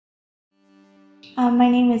My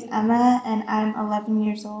name is Emma and I'm 11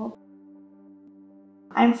 years old.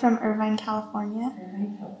 I'm from Irvine, California.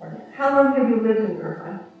 Irvine, California. How long have you lived in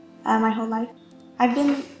Irvine? My whole life. I've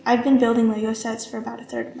been building Lego sets for about a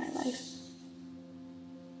third of my life.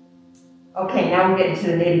 Okay, now we're getting to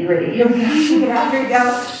the nitty-gritty. Here we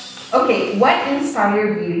go. Okay, what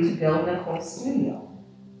inspired you to build Nicole's studio?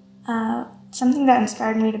 Something that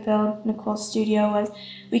inspired me to build Nicole's studio was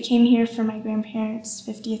we came here for my grandparents'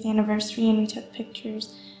 50th anniversary and we took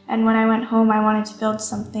pictures. And when I went home, I wanted to build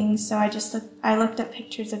something, so I looked at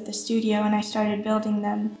pictures of the studio and I started building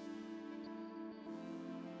them.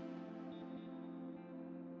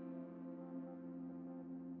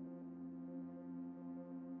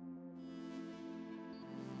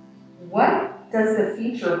 What does the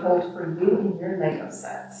future hold for you in your Lego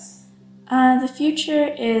sets? The future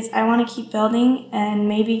is I want to keep building and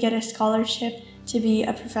maybe get a scholarship to be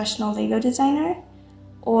a professional Lego designer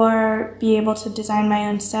or be able to design my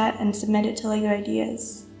own set and submit it to Lego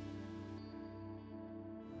Ideas.